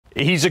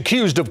He's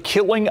accused of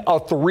killing a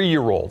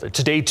 3-year-old.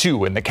 It's day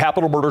 2 in the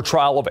capital murder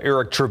trial of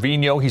Eric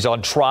Trevino. He's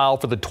on trial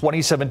for the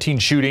 2017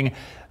 shooting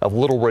of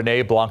little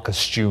Rene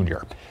Blancas Jr.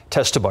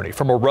 Testimony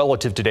from a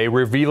relative today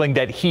revealing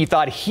that he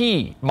thought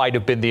he might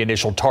have been the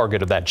initial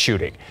target of that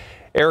shooting.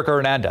 Eric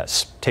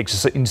Hernandez takes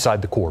us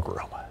inside the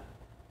courtroom.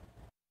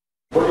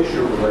 What is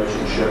your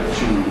relationship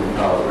to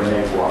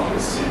Rene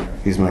Blancas?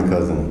 He's my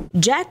cousin.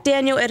 Jack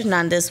Daniel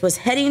Hernandez was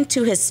heading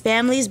to his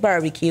family's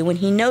barbecue when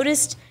he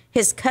noticed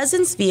his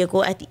cousin's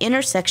vehicle at the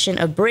intersection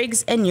of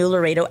Briggs and New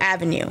Laredo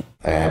Avenue.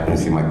 I happened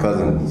to see my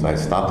cousin, so I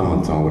stopped him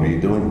and told him, "What are you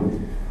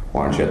doing?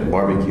 Why aren't you at the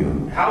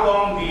barbecue?" How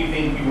long do you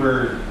think you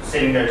were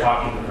sitting there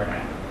talking with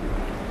Rene?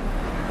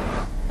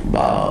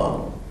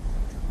 About,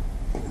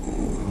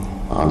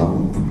 I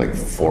don't know, like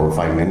 4 or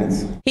 5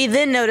 minutes. He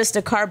then noticed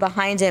a car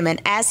behind him,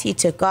 and as he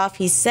took off,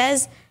 he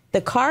says the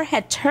car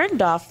had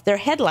turned off their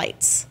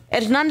headlights.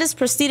 Hernandez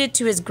proceeded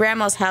to his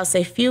grandma's house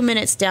a few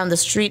minutes down the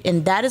street,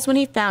 and that is when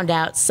he found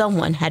out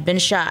someone had been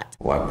shot.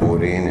 Well, I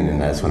pulled in, and then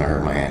that's when I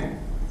heard my aunt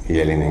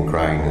yelling and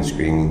crying and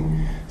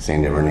screaming,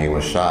 saying that Rene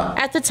was shot.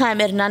 At the time,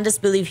 Hernandez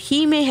believed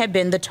he may have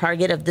been the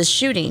target of this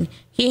shooting.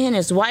 He and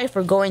his wife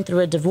were going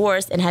through a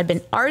divorce and had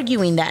been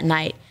arguing that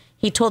night.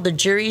 He told the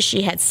jury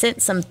she had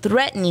sent some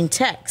threatening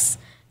texts.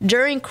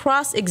 During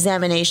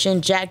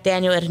cross-examination, Jack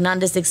Daniel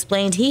Hernandez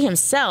explained he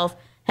himself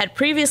had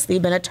previously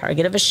been a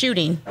target of a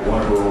shooting.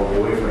 One of her old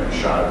boyfriends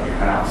shot at your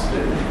house,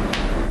 didn't he?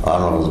 I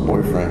don't know if it was a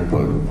boyfriend,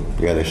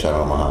 but yeah, they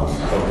shot at my house.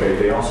 Okay,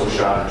 they also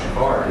shot at your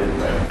car, didn't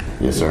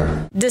they? Yes,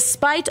 sir.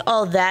 Despite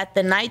all that,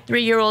 the night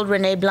 3-year-old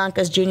Rene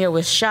Blancas Jr.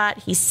 was shot.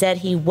 He said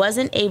he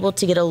wasn't able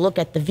to get a look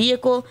at the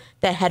vehicle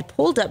that had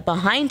pulled up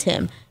behind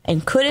him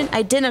and couldn't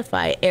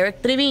identify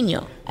Eric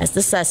Trevino as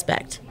the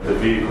suspect. The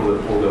vehicle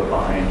that pulled up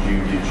behind you,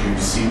 did you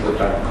see what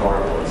type of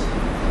car it was?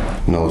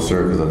 No,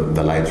 sir, because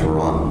the lights were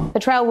on. The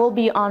trial will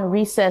be on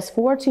recess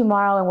for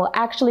tomorrow and will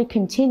actually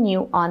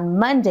continue on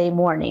Monday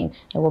morning.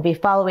 And we'll be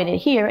following it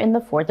here in the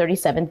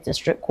 437th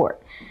District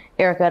Court.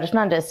 Erica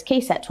Hernandez,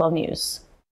 KSAT 12 News.